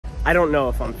I don't know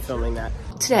if I'm filming that.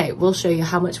 Today, we'll show you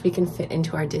how much we can fit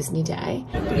into our Disney day.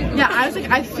 Yeah, I was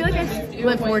like, I feel like I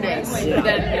live 4 days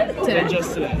than today.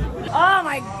 Just today. Oh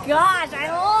my gosh, I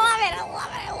love it, I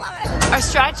love it, I love it. Our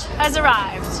stretch has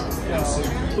arrived.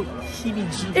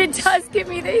 It does give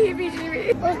me the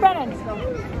heebie-jeebies. Where's Brennan?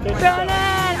 Brennan!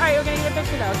 All right, we're gonna get a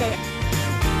picture though, okay?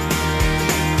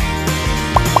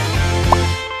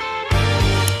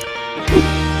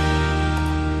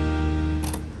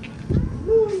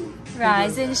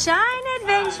 Rise and shine,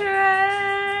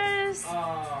 adventurers!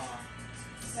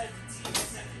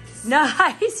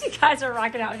 Nice, you guys are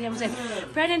rocking out with Hamilton.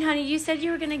 Brennan, honey, you said you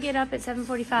were gonna get up at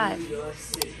 7:45.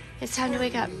 It's time to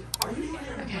wake up.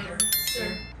 Okay.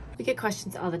 We get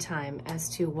questions all the time as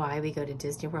to why we go to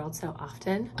Disney World so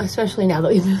often, especially now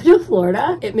that we moved to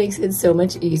Florida. It makes it so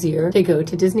much easier to go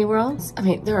to Disney World. I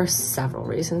mean, there are several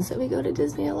reasons that we go to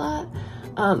Disney a lot.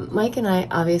 Mike and I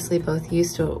obviously both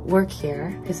used to work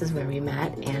here. This is where we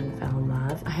met and fell in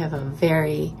love. I have a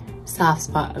very soft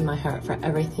spot in my heart for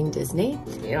everything Disney.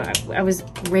 You know, I was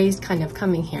raised kind of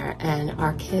coming here, and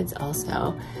our kids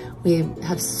also. We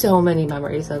have so many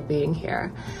memories of being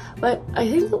here. But I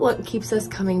think that what keeps us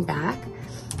coming back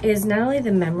is not only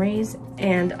the memories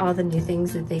and all the new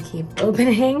things that they keep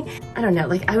opening. I don't know,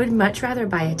 like I would much rather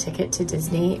buy a ticket to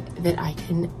Disney that I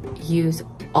can use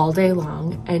all day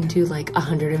long and do like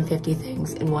 150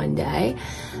 things in one day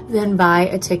than buy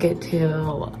a ticket to,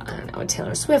 I don't know, a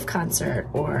Taylor Swift concert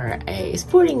or a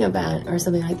sporting event or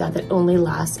something like that that only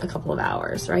lasts a couple of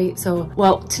hours, right? So,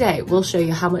 well, today we'll show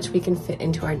you how much we can fit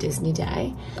into our Disney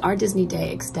day. Our Disney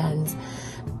day extends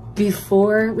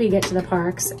before we get to the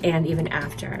parks and even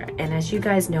after. And as you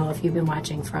guys know, if you've been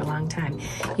watching for a long time,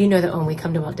 you know that when we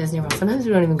come to Walt Disney World, sometimes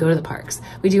we don't even go to the parks.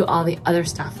 We do all the other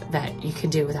stuff that you can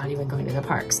do without even going to the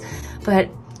parks. But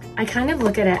I kind of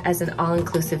look at it as an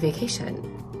all-inclusive vacation,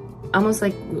 almost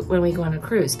like when we go on a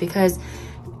cruise, because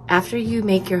after you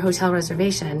make your hotel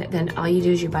reservation, then all you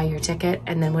do is you buy your ticket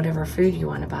and then whatever food you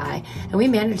want to buy. And we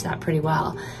manage that pretty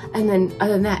well. And then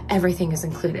other than that, everything is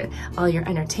included. All your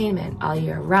entertainment, all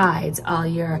your rides, all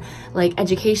your like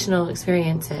educational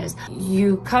experiences.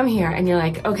 You come here and you're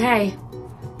like, okay,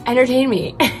 entertain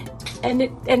me. and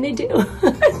they do.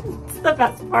 It's the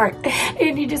best part.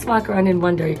 And you just walk around and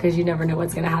wonder because you never know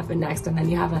what's going to happen next. And then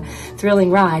you have a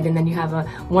thrilling ride, and then you have a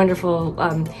wonderful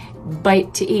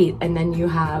bite to eat, and then you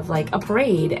have like a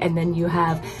parade, and then you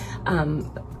have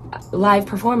live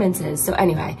performances. So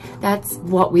anyway, that's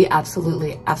what we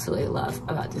absolutely love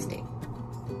about Disney.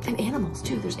 And animals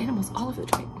too. There's animals all over the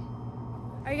joint.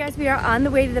 All right, guys, we are on the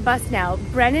way to the bus now.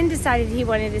 Brennan decided he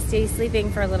wanted to stay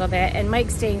sleeping for a little bit, and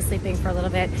Mike's staying sleeping for a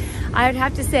little bit. I would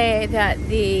have to say that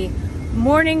the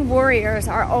morning warriors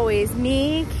are always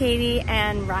me, Katie,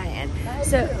 and Ryan.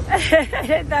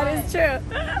 That is true.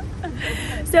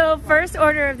 So first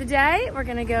order of the day, we're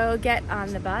gonna go get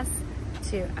on the bus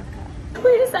to Epcot.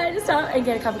 We decided to stop and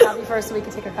get a cup of coffee first so we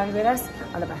can take our coffee with us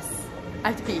on the bus. I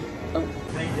have to pee. Oh.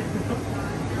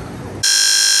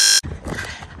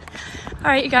 All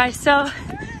right, you guys, so,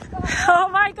 oh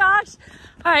my gosh.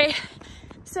 All right,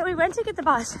 so we went to get the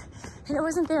bus and it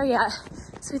wasn't there yet.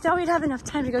 So we thought we'd have enough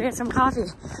time to go get some coffee.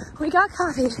 We got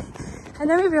coffee and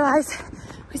then we realized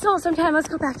we still have some time. Let's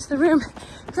go back to the room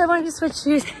because I wanted to switch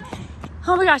shoes.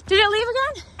 Oh my gosh, did it leave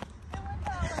again?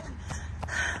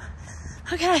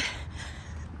 Okay.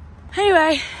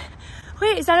 Anyway,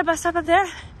 wait, is that a bus stop up there?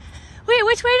 Wait,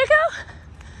 which way to go?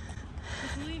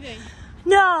 It's leaving.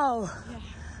 No. Yeah.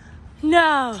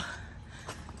 No.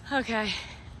 Okay.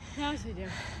 Now what do we do?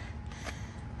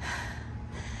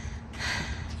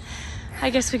 I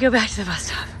guess we go back to the bus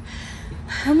stop.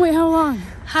 And wait, how long?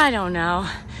 I don't know.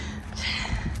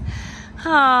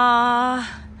 Aww.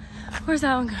 Where's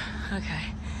that one go?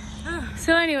 Okay.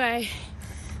 So anyway,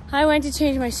 I went to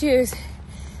change my shoes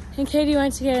and Katie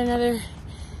went to get another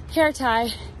hair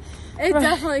tie. It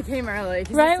definitely came early.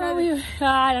 Right when we,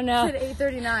 I don't know. It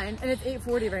said 8:39 and it's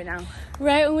 8:40 right now.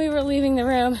 Right when we were leaving the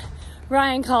room,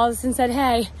 Ryan called us and said,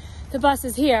 hey, the bus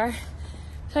is here.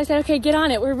 So I said, okay, get on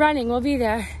it. We're running. We'll be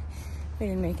there. We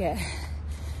didn't make it.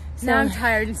 So, now I'm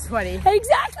tired and sweaty.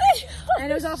 Exactly. And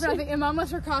it was also, I think, and Mom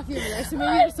left her coffee over there, so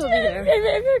maybe you'll still be there.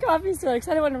 Maybe your coffee's still, because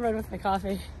I don't want to run with my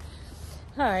coffee.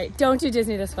 All right, don't do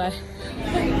Disney this way.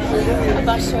 A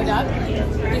bus showed up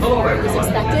before it was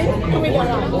expected, and we got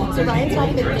on. So Ryan's not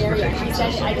even there yet. He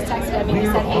said, I just texted him and he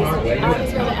said, hey, so we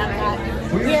always go to Epcot.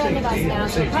 We're on the bus now,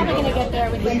 so we're probably going to get there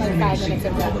within like 5 minutes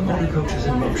of that. But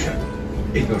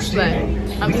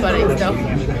I'm sweating still.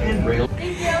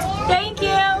 Thank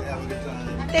you.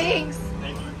 Thanks.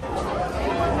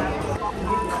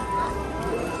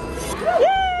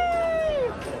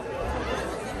 Yay!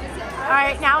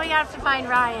 right, now we have to find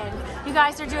Ryan. You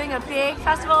guys are doing a big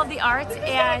festival of the arts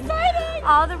and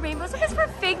all the rainbows. Look, it's for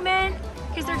Figment,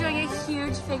 because they're doing a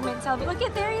huge Figment celebrate. Look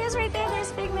at, there he is right there.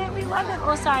 There's Figment. We love him.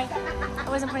 Oh, sorry. I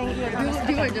wasn't pointing at you.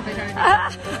 People are definitely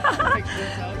trying to picture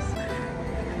themselves.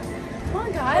 Come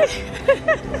on, guys.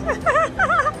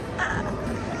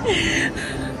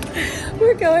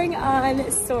 We're going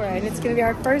on Soarin'. It's going to be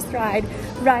our first ride.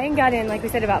 Ryan got in, like we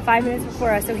said, about 5 minutes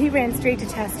before us, so he ran straight to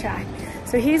test track.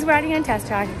 So he's riding on test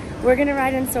track. We're going to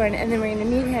ride on Soarin', and then we're going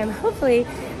to meet him, hopefully,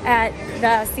 at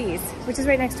the Seas, which is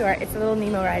right next door. It's a little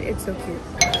Nemo ride. It's so cute.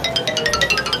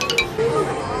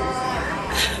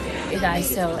 You guys,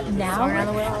 so now we're in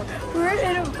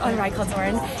a ride called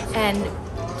Soarin', and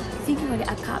thinking going to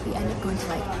Epcot, we end up going to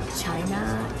like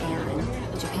China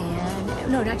and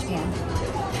Japan. No, not Japan.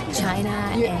 China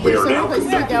and... We are now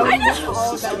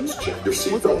conducting keep your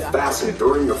seatbelt fastened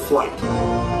during your flight.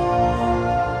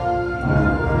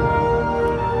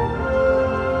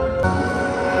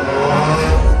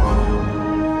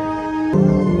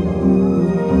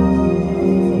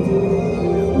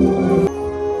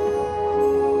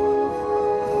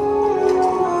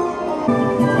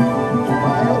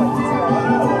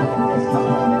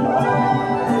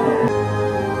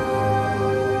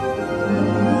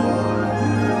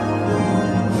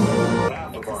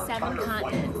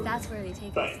 That's where they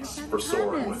take Thanks for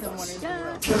soaring with us.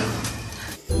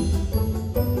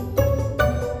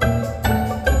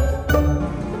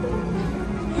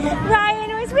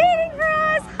 Ryan was waiting for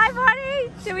us. Hi,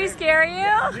 buddy. Did we scare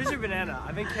you? Here's your banana.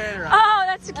 I've been carrying around. Oh,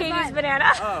 that's Katie's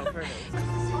banana. Oh, perfect.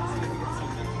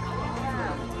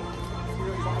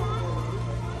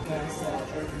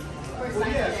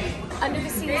 Under the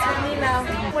Seas with Nemo.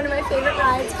 One of my favorite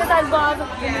rides because I love the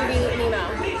movie Nemo.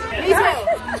 Me too.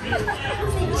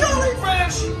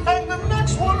 Jellyfish! And the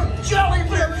next one,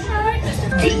 jellyfish!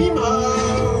 Nemo!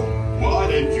 Why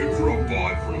didn't you drop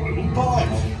by for a little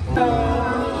bite?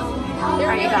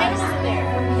 Alright, you guys.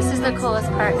 This is the coolest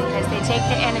part because they take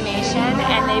the animation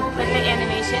and they put the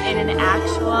animation in an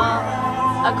actual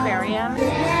aquarium.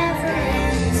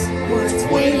 What's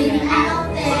waiting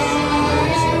out there?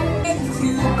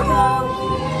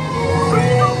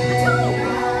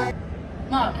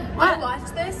 Mom, I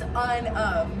watched this on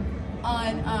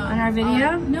our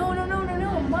video? No,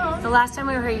 Mom. The last time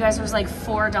we were here, you guys, was like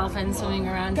 4 dolphins swimming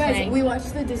around. Guys, playing. we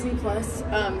watched the Disney Plus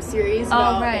series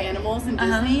about the animals in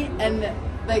Disney, and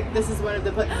like this is one of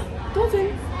the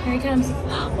dolphin. Here he comes.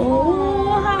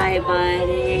 Oh, hi,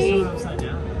 buddy.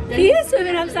 He is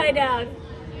swimming upside down.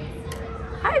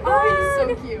 Hi, bud. Oh,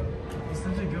 he's so cute. He's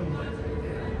such a good one.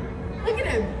 Look at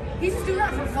him. He's just doing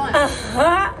that for fun.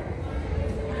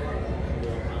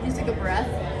 Just take a breath.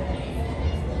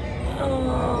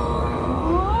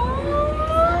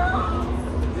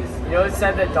 You know, it's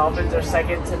said that dolphins are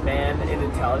second to man in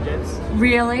intelligence.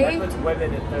 Really? That puts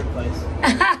women in third place.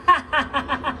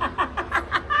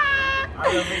 I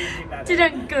don't think you think that.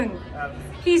 Didn't.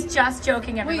 He's just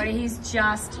joking, everybody. He's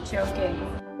just joking.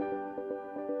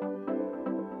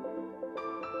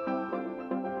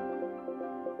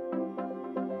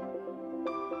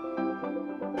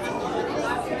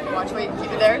 Watch, wait,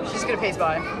 keep it there. She's gonna pace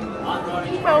by.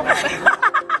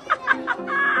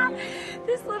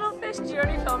 This little fish, did you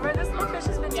already film her? This little fish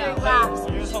has been doing laps.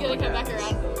 She's gonna come back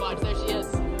around. Watch, there she is.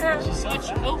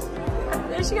 Watch. Oh,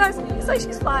 there she goes. It's like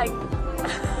she's flying.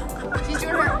 She's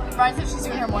doing her. Ryan said she's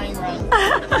doing her morning run.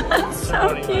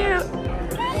 So cute.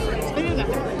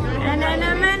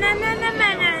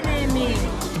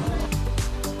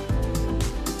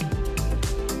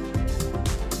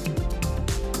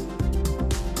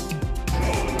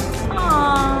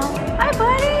 Hi,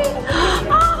 buddy.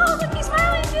 Oh, look, he's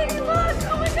smiling. Baby, look.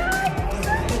 Oh my God.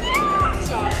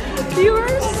 So cute. You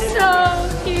are so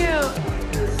cute.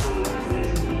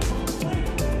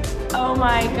 Oh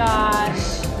my gosh.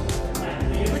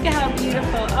 Look at how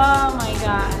beautiful. Oh my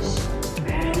gosh.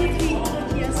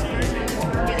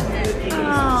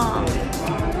 Oh.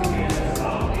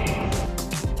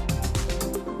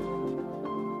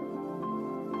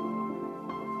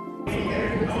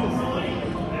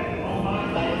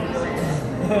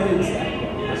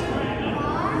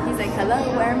 He's like, hello,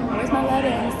 where's my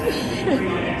lettuce?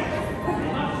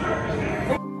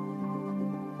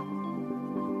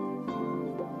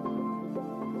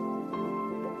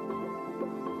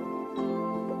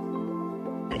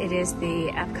 It is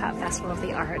the Epcot Festival of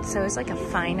the Arts, so it's like a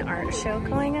fine art show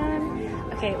going on.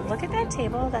 Okay, look at that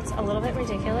table. That's a little bit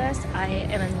ridiculous. I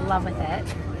am in love with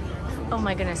it. Oh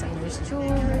my goodness, and there's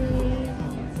jewelry.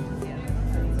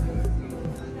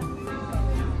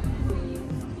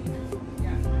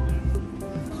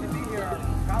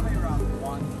 Probably around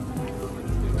 1.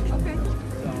 Okay.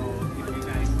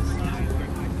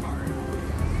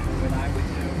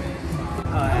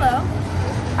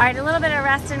 a little bit of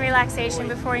rest and relaxation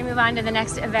before we move on to the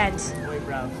next event.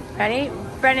 Ready?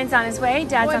 Brennan's on his way,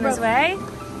 Dad's on his way.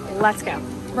 Let's go.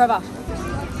 Bravo.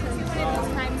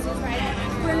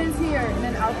 Brennan's here, and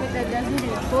then outfit that doesn't even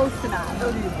close to that.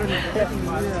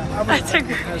 That's a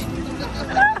great.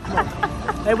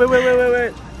 Hey,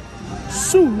 wait.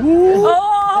 So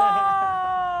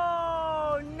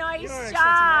Oh, nice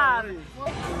job.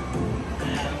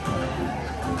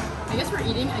 I guess we're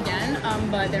eating again,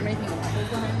 but they're making waffles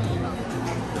behind me.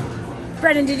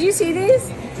 Brennan, did you see these?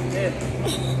 Yeah.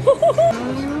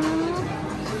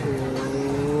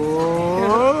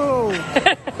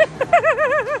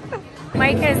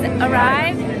 Mike has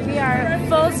arrived. We are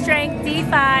full strength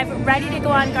D5, ready to go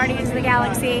on Guardians of the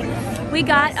Galaxy. We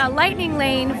got a lightning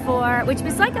lane for, which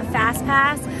was like a fast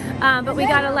pass, but we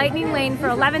got a lightning lane for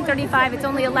 11:35. It's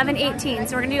only 11:18,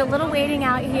 so we're gonna do a little waiting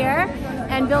out here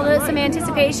and build up some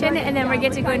anticipation, and then we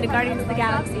get to go into Guardians of the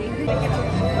Galaxy.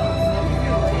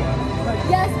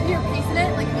 Yes, you're pacing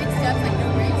it, like big steps, like no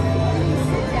breaks.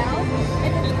 Sit down,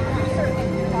 and then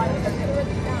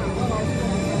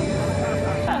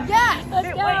yeah, Let's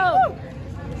go!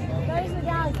 Guardians of the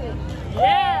Galaxy.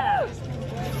 Yeah!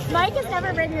 Mike has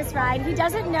never ridden this ride. He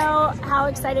doesn't know how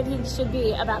excited he should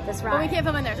be about this ride. But we can't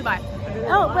film in there, so bye.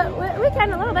 Oh, but we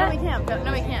can a little bit. No, we can't.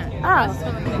 No, we can't. Oh,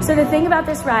 so the thing about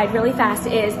this ride really fast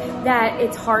is that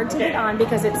it's hard to get on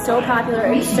because it's so popular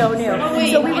and so new.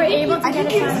 So we were able to get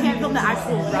it. Can't film the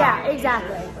actual ride. Yeah,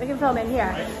 exactly. We can film in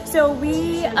here. So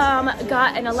we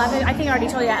got an 11, I think I already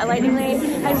told you that, a lightning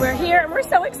lane, and we're here and we're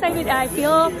so excited. And I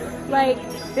feel like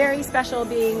very special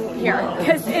being here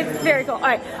because it's very cool. All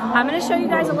right, I'm gonna show you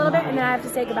guys a little bit and then I have to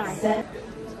say goodbye.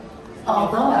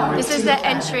 This is the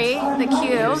entry, the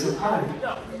queue.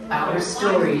 Our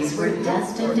stories were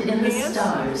destined in the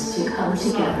stars to come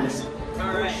together.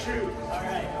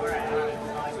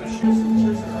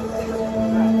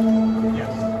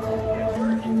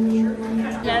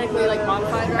 Genetically, like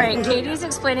modified. All right, Katie's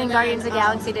explaining Guardians of the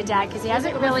Galaxy to Dad because he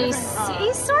hasn't really,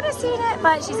 he's sort of seen it,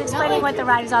 but she's explaining what the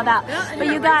ride is all about. But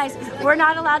you guys, we're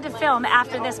not allowed to film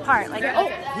after this part. Like, oh,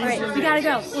 all right, we gotta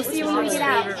go. We'll see you when we get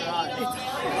out. We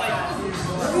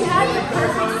had the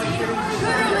perfect seat.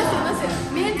 Listen.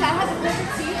 Me and Dad had the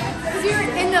perfect seat because we were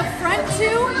in the front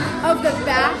two of the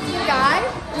back guy.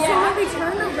 So when we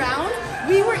turned around,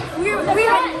 we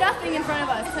had nothing in front of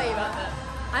us. I'll tell you about that.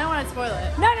 I don't want to spoil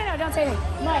it. No, don't say anything.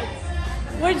 Mike,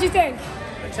 what did you think?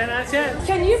 10 out of 10.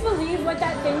 Can you believe what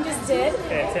that thing just did?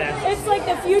 Fantastic. It's like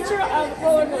the future of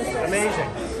roller coasters. Amazing.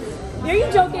 Are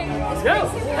you joking? No.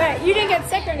 All right, you didn't get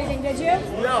sick or anything, did you?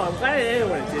 No, I'm glad it ended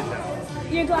when it did, though.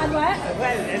 You're glad what? I'm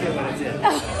glad it ended when it did.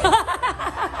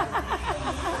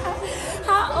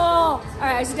 All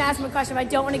right, I was just gonna ask him a question, but I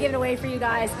don't want to give it away for you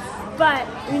guys. But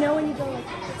you know when you go like,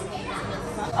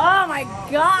 oh my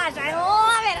gosh, I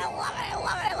love it.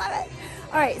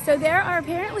 All right, so there are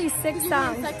apparently 6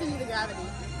 songs. Affecting the gravity.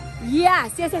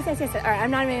 Yes. All right, I'm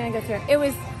not even gonna go through it. It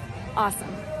was awesome.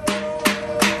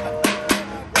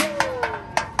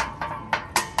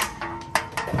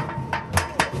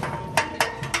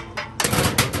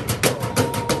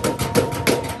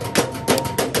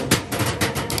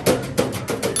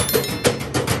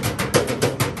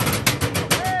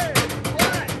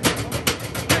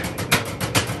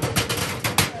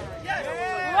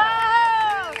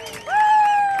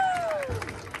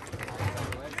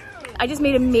 I just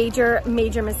made a major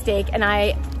mistake and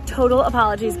total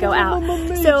apologies go out.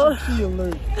 So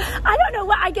I don't know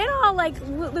what, I get all like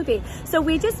loopy. So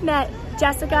we just met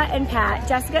Jessica and Pat.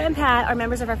 Jessica and Pat are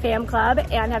members of our fam club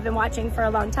and have been watching for a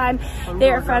long time.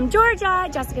 They're from Georgia.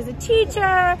 Jessica's a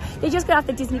teacher. They just got off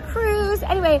the Disney cruise.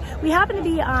 Anyway, we happened to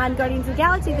be on Guardians of the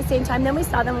Galaxy at the same time. Then we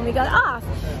saw them when we got off.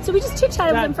 So we just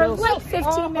chit-chatted with them for like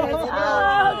 15 minutes.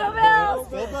 Oh, go Bills!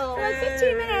 For like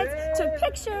 15 minutes, took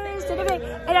pictures, did everything.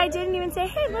 And I didn't even say,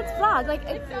 hey, let's vlog. Like,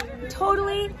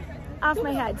 totally off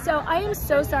my head. So I am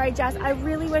so sorry, Jess. I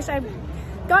really wish I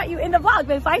got you in the vlog.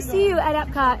 But if I see you at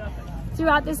Epcot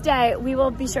throughout this day, we will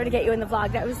be sure to get you in the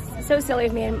vlog. That was so silly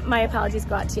of me, and my apologies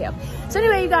go out to you. So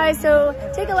anyway, you guys, so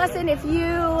take a lesson. If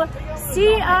you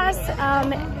see us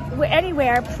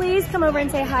anywhere, please come over and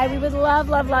say hi. We would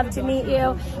love to meet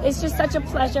you. It's just such a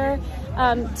pleasure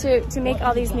to make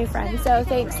all these new friends. So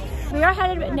thanks. We are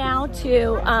headed now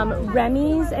to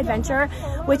Remy's Adventure,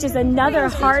 which is another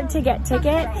hard to get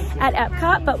ticket at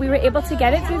Epcot, but we were able to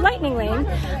get it through Lightning Lane.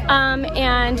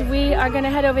 And we are gonna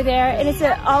head over there, and it's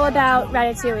all about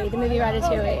Ratatouille, the movie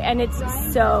Ratatouille, and it's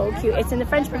so cute. It's in the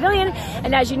French Pavilion,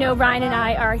 and as you know, Ryan and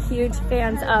I are huge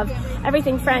fans of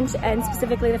everything French, and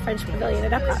specifically the French Pavilion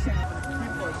at Epcot.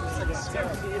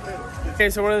 Okay,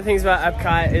 so one of the things about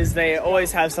Epcot is they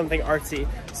always have something artsy.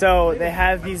 So they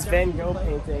have these Van Gogh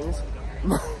paintings.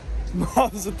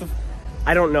 Moms with the...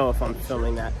 I don't know if I'm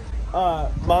filming that.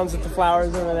 Moms with the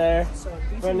flowers over there.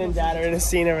 Brendan and Dad are in a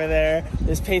scene over there.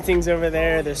 There's paintings over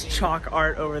there. There's chalk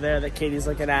art over there that Katie's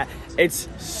looking at. It's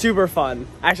super fun.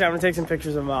 Actually, I'm gonna take some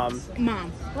pictures of Mom.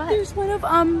 Mom. What? There's one of,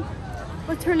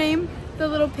 what's her name? The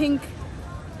little pink,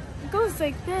 it goes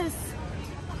like this.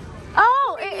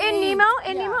 Oh, in Nemo?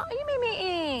 In Yeah. Nemo? You made me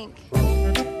ink.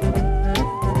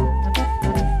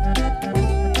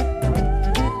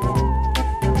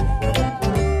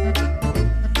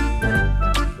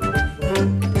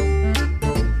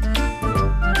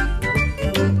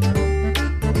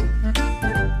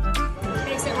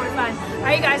 Makes it more fun. All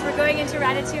right, you guys, we're going into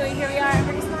Ratatouille. Here we are.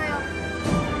 Everybody smile.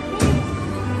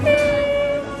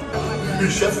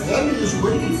 Chef Fammelly is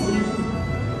waiting for you.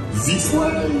 This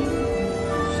way.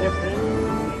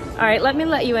 All right, let me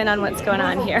let you in on what's going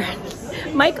on here.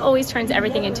 Mike always turns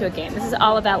everything into a game. This is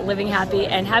all about living happy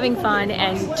and having fun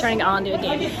and turning it all into a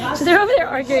game. So they're over there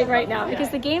arguing right now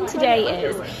because the game today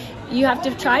is you have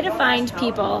to try to find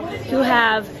people who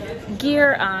have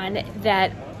gear on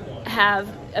that have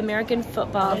American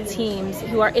football teams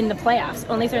who are in the playoffs,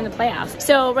 only if they're in the playoffs.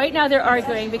 So right now they're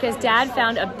arguing because Dad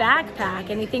found a backpack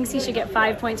and he thinks he should get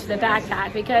 5 points for the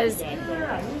backpack because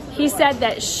he said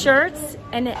that shirts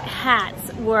and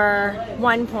hats were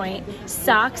 1 point,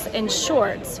 socks and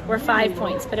shorts were 5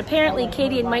 points. But apparently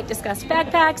Katie and Mike discussed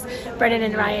backpacks, Brennan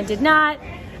and Ryan did not.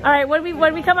 All right, what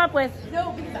did we come up with?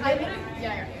 No, because I didn't,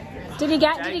 yeah. Did he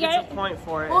get Dad it? gets a point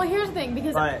for it. Well, here's the thing,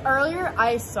 because earlier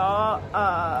I saw,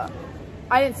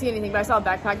 I didn't see anything, but I saw a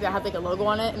backpack that had like a logo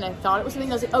on it, and I thought it was something.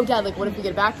 I was like, oh Dad, like what if we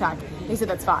get a backpack? And he said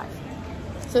that's 5.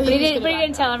 So But he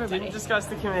didn't tell everybody. Didn't discuss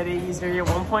the committee. He's gonna get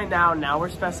 1 point now. Now we're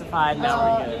specified.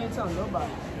 Now we're good. didn't tell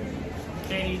nobody.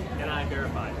 Katie and I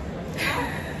verified.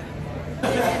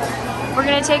 We're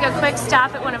gonna take a quick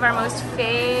stop at one of our most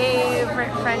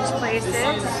favorite French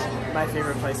places. My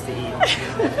favorite place to eat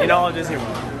in all of Disney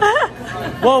World.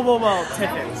 Whoa,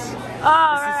 Tiffin's.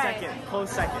 All This is right. second, close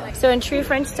second. So in true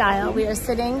French style, we are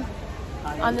sitting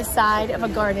on the side of a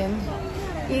garden,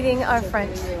 eating our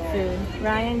French food.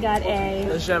 Ryan got a,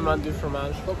 J'aime du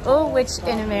fromage. which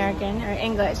in American or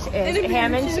English is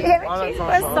ham and cheese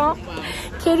croissant.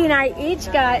 Katie and I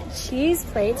each got cheese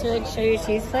plates. Would you like to show your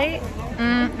cheese plate?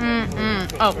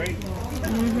 Oh.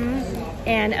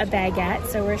 And a baguette.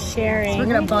 So we're sharing We're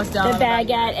gonna bust down the on the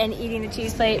baguette and eating the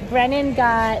cheese plate. Brennan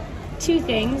got 2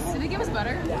 things. Did they give us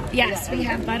butter? Yes, we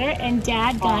have butter, and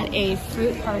Dad got a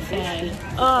fruit parfait.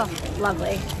 Oh,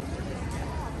 lovely.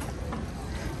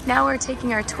 Now we're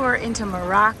taking our tour into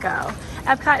Morocco.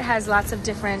 Epcot has lots of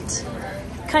different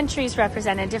countries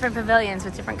represented, different pavilions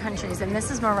with different countries, and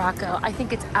this is Morocco. I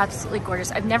think it's absolutely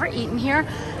gorgeous. I've never eaten here,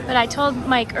 but I told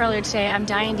Mike earlier today I'm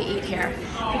dying to eat here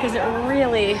because it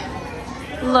really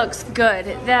looks good.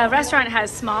 The restaurant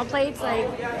has small plates like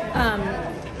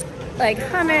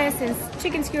hummus and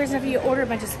chicken skewers and stuff. You order a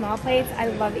bunch of small plates. I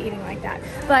love eating like that.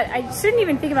 But I shouldn't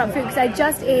even think about food because I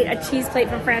just ate a cheese plate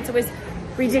from France. It was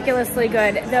ridiculously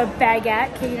good. The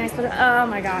baguette, Katie and I split it. Oh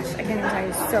my gosh, I can't even tell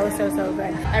you. So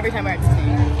good. Every time we're at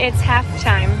Disney. It's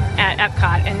halftime at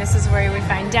Epcot, and this is where we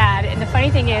find Dad. And the funny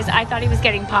thing is, I thought he was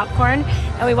getting popcorn,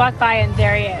 and we walked by and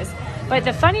there he is. But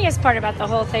the funniest part about the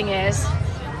whole thing is,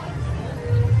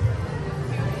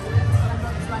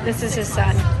 this is his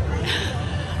son.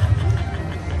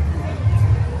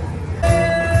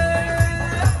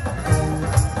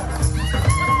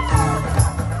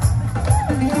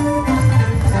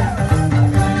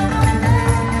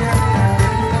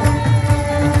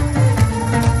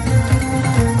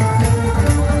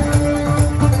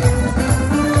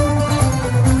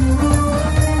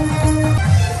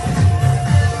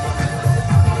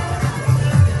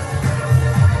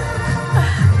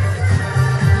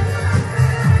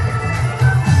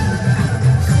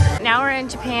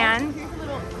 Japan.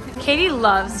 Katie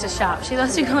loves to shop. She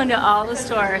loves to go into all the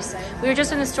stores. We were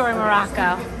just in a store in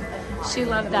Morocco. She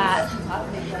loved that.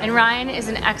 And Ryan is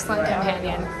an excellent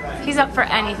companion. He's up for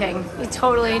anything. He's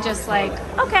totally just like,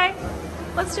 okay,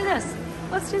 let's do this.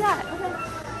 Let's do that. Okay.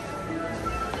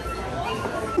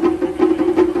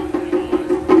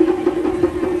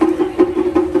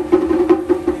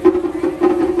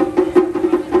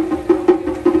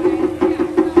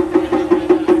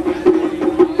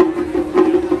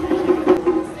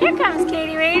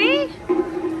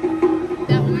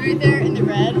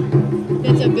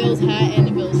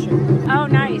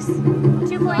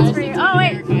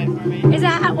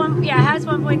 Yeah, it has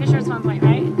 1 point, the shirt's 1 point,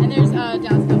 right? And there's Dallas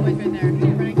Cowboys right there.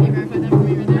 Can you verify that for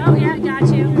me right there? Oh yeah, got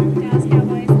you. Dallas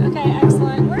Cowboys. Okay,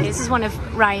 excellent. This is one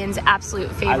of Ryan's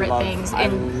absolute favorite things. I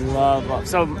love.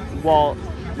 So Walt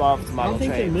loved model trains. I don't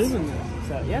think they're moving there.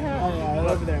 So yeah,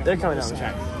 over there. They're coming down the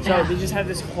track. So they just have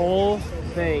this whole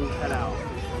thing cut out.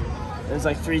 There's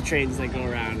like 3 trains that go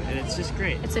around, and it's just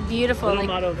great. It's a beautiful little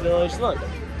model village. Look,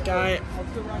 guy,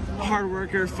 hard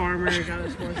worker, farmer, got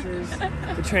his horses.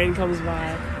 The train comes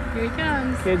by. Here he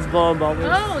comes. Kids blowing bubbles.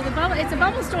 Oh, the bubble! It's a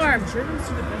bubble storm. Germans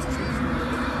do the best trains.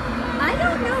 I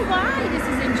don't know why this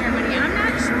is in Germany. I'm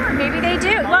not sure. Maybe they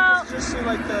do. Well, just see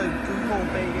like the Google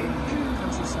Bay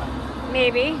countryside.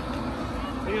 Maybe.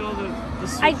 Maybe all the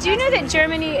I do know that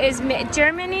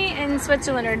Germany and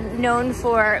Switzerland are known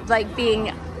for like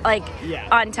being like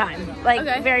on time, like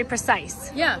very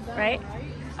precise. Yeah. Right?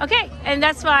 Okay, and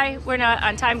that's why we're not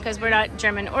on time, because we're not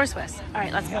German or Swiss. All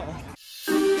right, let's go.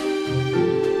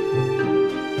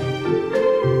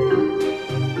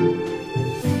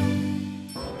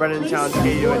 Brennan challenged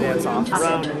me to do a dance off.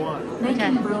 Round 1.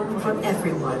 Making room for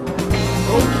everyone.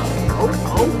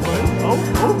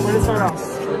 Brennan start off.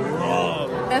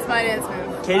 That's my dance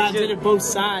move. Katie did it both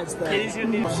sides though. Katie's gonna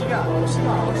need. What she got?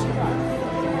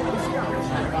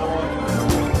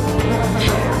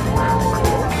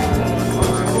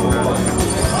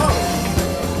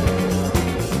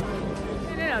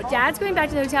 No. Dad's going back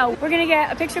to the hotel. We're gonna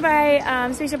get a picture by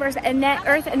Spaceship Earth, and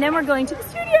then we're going to the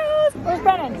studios. Where's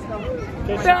Brennan?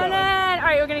 Brennan! All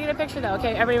right, we're gonna get a picture though.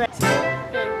 Okay, everybody ready?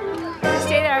 Okay.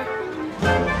 Stay there.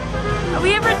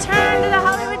 We have returned to the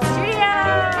Hollywood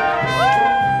studios.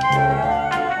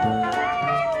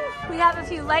 We have a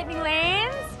few lightning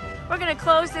lanes. We're gonna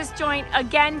close this joint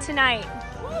again tonight.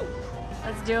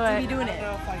 Let's do it. Be doing it. I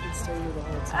don't know if I can stay here the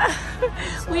whole time.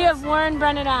 We have worn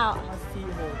Brennan out. My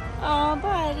feet hurt. Oh,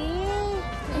 buddy.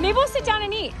 Maybe we'll sit down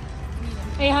and eat.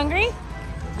 Are you hungry?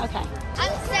 Okay.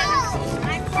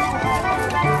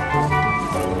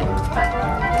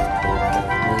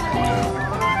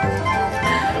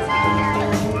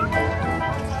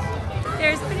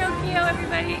 There's Pinocchio,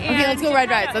 everybody. Okay, let's go ride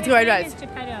rides. Let's go ride rides.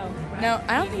 Geppetto. No,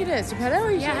 I don't think it is. Geppetto?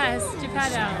 Are you Yes,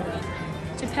 Geppetto.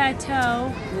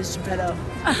 Geppetto. This Geppetto.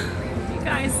 You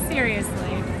guys,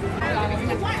 seriously.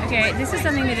 Okay, this is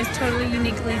something that is totally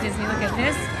uniquely Disney. Look at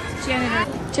this. Janitor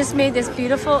just made this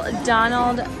beautiful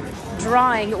Donald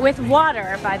drawing with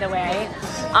water, by the way,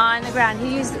 on the ground.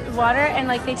 He used water, and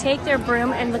like they take their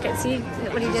broom and look at, see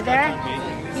what he did there?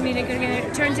 He made it go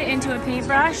together, turns it into a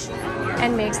paintbrush,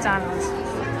 and makes Donald.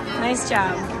 Nice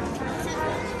job.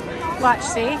 Watch,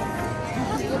 see?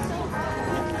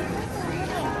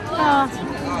 Oh.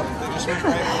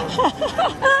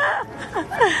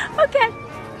 Okay.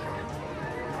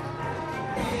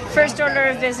 First order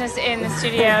of business in the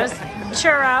studios.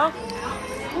 Churro,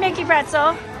 Mickey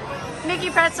Pretzel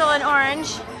and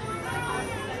orange,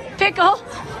 pickle,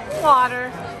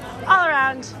 water, all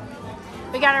around.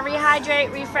 We gotta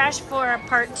rehydrate, refresh for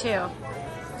part 2.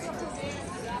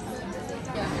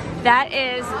 That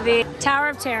is the Tower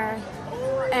of Terror.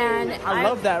 And I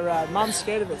love that ride. Mom's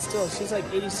scared of it still. She's like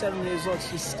 87 years old.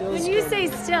 She's still when scared. you say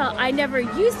still, I never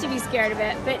used to be scared of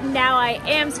it, but now I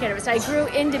am scared of it. So I grew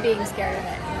into being scared of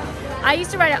it. I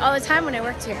used to ride it all the time when I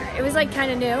worked here. It was like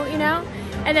kind of new, you know?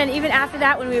 And then even after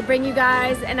that, when we would bring you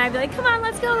guys and I'd be like, come on,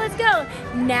 let's go, let's go.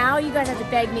 Now you guys have to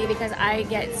beg me because I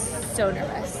get so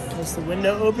nervous. Because the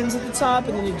window opens at the top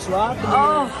and then you drop.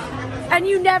 And and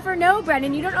you never know,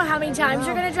 Brennan. You don't know how many times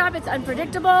you're gonna drop. It's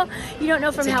unpredictable. You don't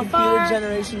know from how far. It's a computer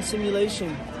generation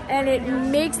simulation. And it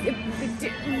makes it.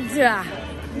 Gives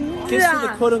you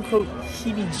the quote unquote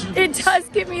heebie-jeebies. It does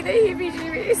give me the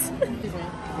heebie-jeebies.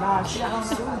 Nah, shit.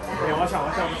 Hey, watch out,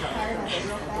 watch out, watch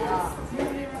out.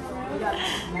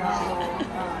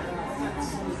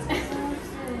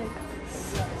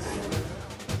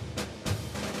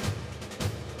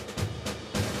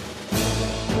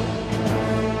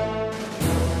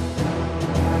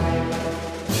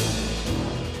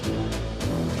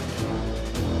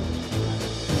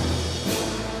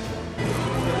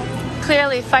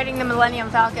 Clearly, fighting the Millennium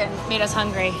Falcon made us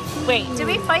hungry. Wait, did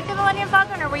we fight the Millennium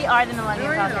Falcon or we are the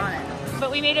Millennium Falcon?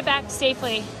 But we made it back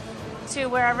safely to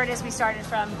wherever it is we started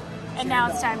from. And now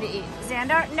it's time to eat.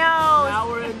 Xandar? No! Now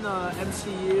we're in the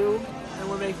MCU and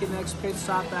we're making the next pit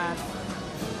stop at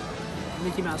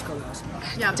Mickey Mouse Clubhouse.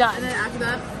 Yeah, done. And then after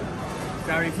that,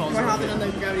 Gravity Falls. we're hopping on the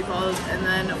Gravity Falls, and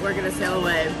then we're gonna sail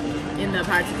away in the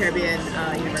Pirates of the Caribbean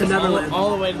universe. To Neverland.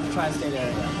 All the way to the tri-state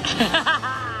area.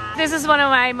 This is one of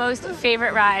my most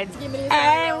favorite rides.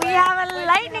 And we have a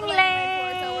lightning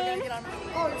lane.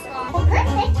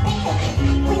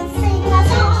 We'll sing a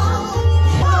song.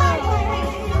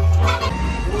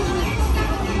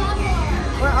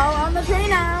 We're all on the train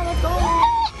now. Let's go.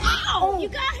 Ow! You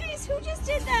guys, who just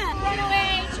did that? Run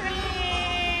away,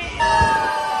 train!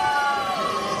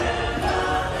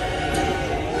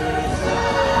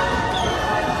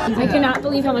 I cannot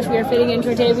believe how much we are fitting into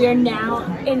today. We are now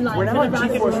in line for the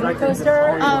rocket roller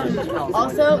coaster.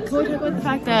 Also, can we talk about the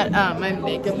fact that my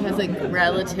makeup has like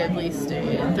relatively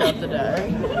stayed throughout the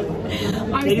day?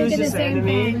 Katie was just saying to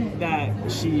me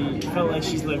that she felt like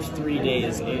she's lived 3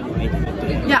 days in like a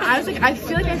day. Yeah, I was like, I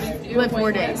feel like I've lived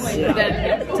 4 days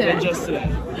than today. Just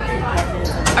today.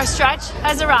 Our stretch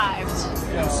has arrived.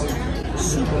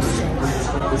 Super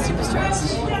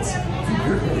stretched.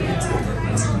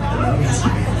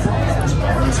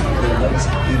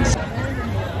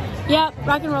 Yep,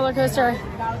 rock and roller coaster.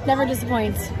 Never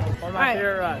disappoints. One of my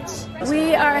favorite rides.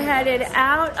 We are headed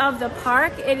out of the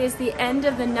park. It is the end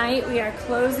of the night. We are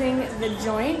closing the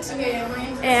joint.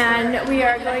 And we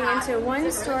are going into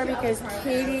one store because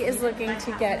Katie is looking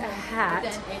to get a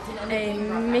hat, a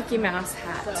Mickey Mouse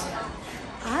hat.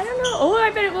 I don't know. Oh, I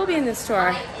bet it will be in this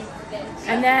store.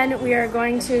 And then we are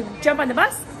going to jump on the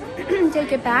bus,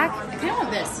 take it back. I kind of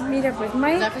want this. Meet up with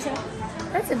Mike. Is that for sale?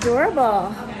 That's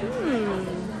adorable.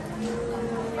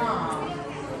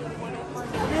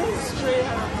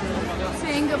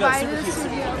 Saying goodbye to the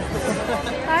studio.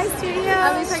 Hi, studio.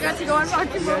 At least I got to go on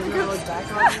rock and roller coaster.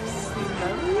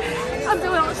 I'm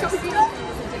doing all the shopping.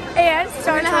 And We're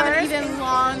Star gonna have an Tours. even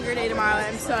longer day tomorrow.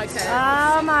 I'm so excited.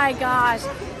 Oh my gosh.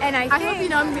 And I I hope think you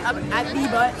know I'm gonna be up at the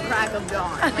butt crack of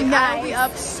dawn. Like I'll be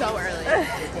up so early.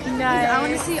 nice. I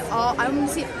want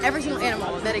to see every single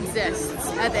animal that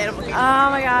exists at the animal kingdom. Oh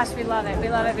my gosh, we love it. We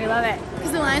love it. We love it.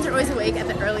 Because the lions are always awake at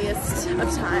the earliest of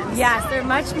times. Yes, they're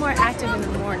much more active in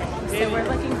the morning. So we're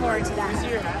looking forward to that.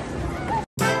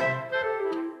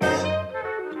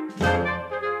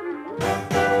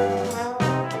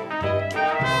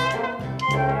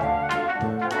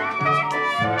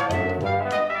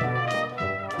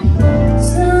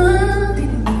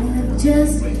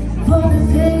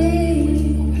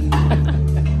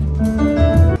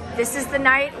 This is the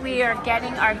night we are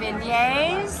getting our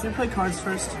beignets. Can we play cards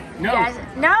first? No. Yes.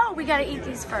 No, we gotta eat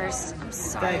these first. I'm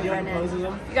sorry, Brennan.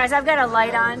 You guys, I've got a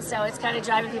light on, so it's kind of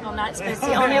driving people nuts, but it's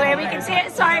the only way we can see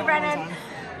it. Sorry, Brennan.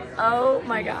 Oh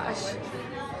my gosh.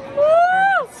 Woo!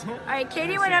 All right,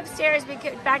 Katie went upstairs,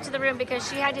 back to the room because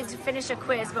she had to finish a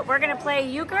quiz, but we're gonna play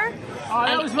euchre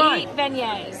and eat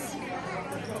beignets.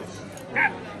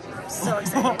 So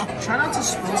excited. Try not to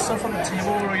spill stuff on the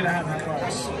table when we're gonna have the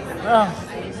cards.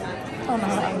 Oh my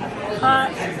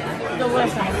God.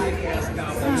 Delicious.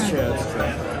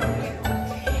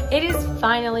 It is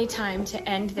finally time to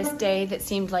end this day that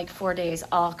seemed like 4 days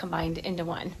all combined into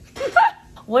one.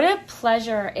 What a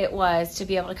pleasure it was to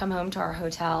be able to come home to our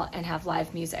hotel and have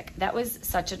live music. That was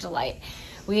such a delight.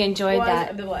 We enjoyed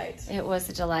that. It was a delight. It was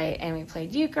a delight, and we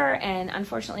played euchre, and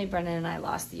unfortunately Brennan and I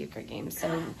lost the euchre game.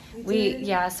 So we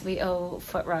owe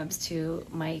foot rubs to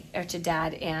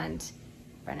Dad and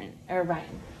Ryan.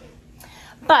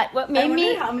 But what made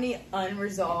me how many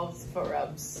unresolved foot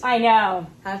rubs I know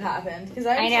have happened, because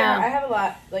I know. I have a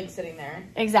lot like sitting there.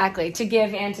 exactly to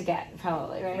give and to get,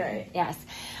 probably, right? Right. Yes.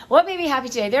 What made me happy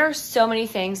today? There are so many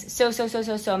things, so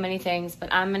many things,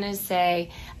 but I'm gonna say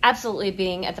absolutely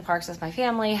being at the parks with my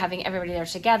family, having everybody there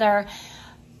together.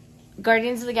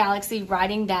 Guardians of the Galaxy,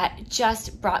 riding that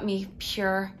just brought me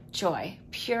pure joy,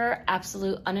 pure,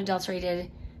 absolute,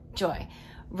 unadulterated joy.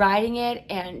 Riding it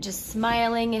and just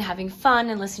smiling and having fun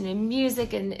and listening to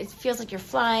music, and it feels like you're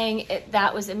flying.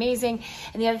 That was amazing.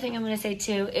 And the other thing I'm going to say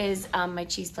too is my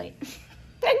cheese plate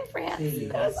in France.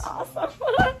 That was awesome.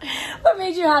 What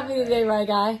made you happy today, my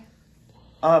guy?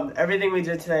 Everything we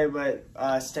did today, but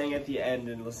staying at the end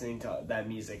and listening to that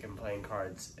music and playing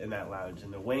cards in that lounge.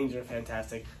 And the wings are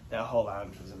fantastic. That whole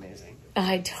lounge was amazing.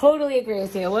 I totally agree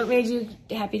with you. What made you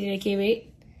happy today, Kiwi?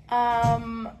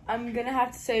 I'm gonna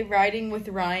have to say riding with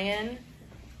Ryan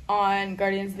on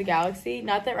Guardians of the Galaxy.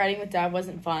 Not that riding with Dad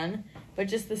wasn't fun, but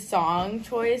just the song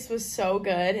choice was so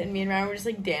good, and me and Ryan were just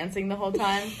like dancing the whole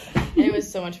time, and it was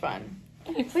so much fun.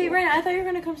 Wait, Ryan, I thought you were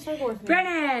gonna come snuggle with me.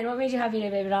 Brennan, what made you happy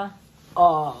today, baby doll?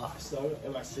 So,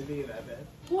 am I sleeping in that bed?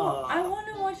 Well, I want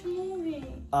to watch a movie.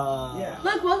 Yeah.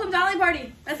 Look, welcome Dolly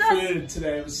Party. That's us. Food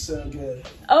today was so good.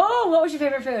 Oh, what was your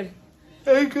favorite food?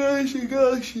 Hey guys, you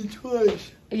Galaxy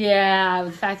twice. Yeah,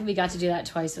 the fact that we got to do that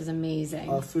twice was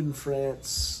amazing. Food in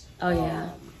France. Oh, yeah.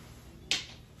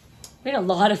 We had a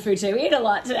lot of food today. We ate a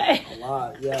lot today. A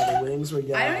lot, yeah. The wings were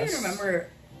gas. I don't even remember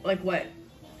like what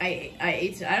I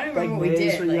ate. I don't even remember what we Beignets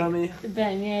did. were Like, yummy. The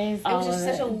beignets, it was just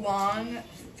such a it. long,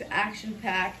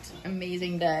 action-packed,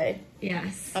 amazing day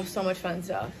Yes, of so much fun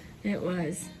stuff. it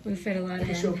was. We fit a lot in.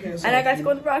 And I got to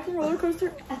go on the rock and roller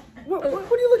coaster. What are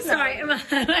you looking Sorry, at?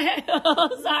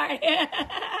 sorry.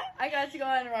 I got to go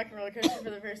on a rock and roller coaster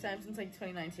for the first time since like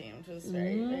 2019, which was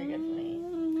very, very good for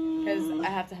me. Because I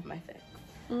have to have my fix.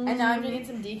 And now I'm drinking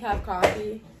some decaf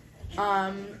coffee.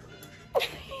 I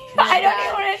don't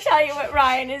even want to tell you what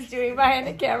Ryan is doing behind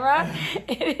the camera.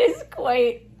 It is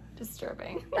quite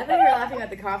disturbing. I thought you were laughing at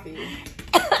the coffee.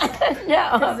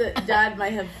 No. Because Dad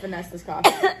might have finessed this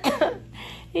coffee.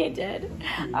 He did.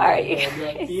 All right,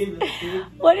 you guys.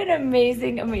 What an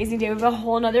amazing, amazing day. We have a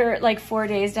whole nother, like, 4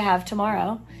 days to have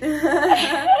tomorrow.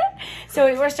 So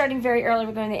we're starting very early.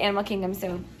 We're going to the Animal Kingdom,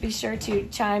 so be sure to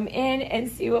chime in and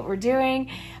see what we're doing.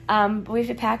 But we have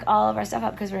to pack all of our stuff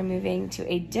up because we're moving to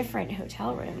a different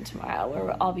hotel room tomorrow where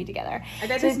we'll all be together. I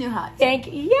got this new hat.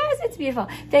 Yes, it's beautiful.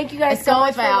 Thank you guys so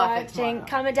much for watching.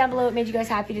 Comment down below what made you guys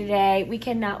happy today. We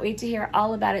cannot wait to hear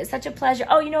all about it. It's such a pleasure.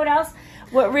 Oh, you know what else?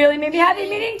 What really made me happy?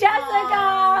 Meeting Jessica.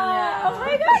 Oh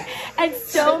my God. And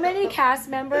so many cast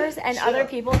members and other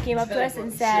people came up to us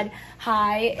and said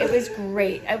hi. It was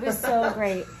great. It was so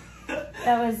great.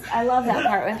 I love that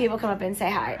part when people come up and say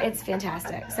hi. It's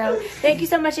fantastic. So thank you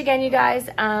so much again, you guys.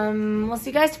 We'll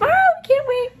see you guys tomorrow. Can't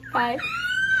wait. Bye.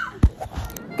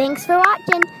 Thanks for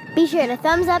watching. Be sure to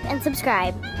thumbs up and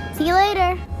subscribe. See you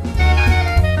later.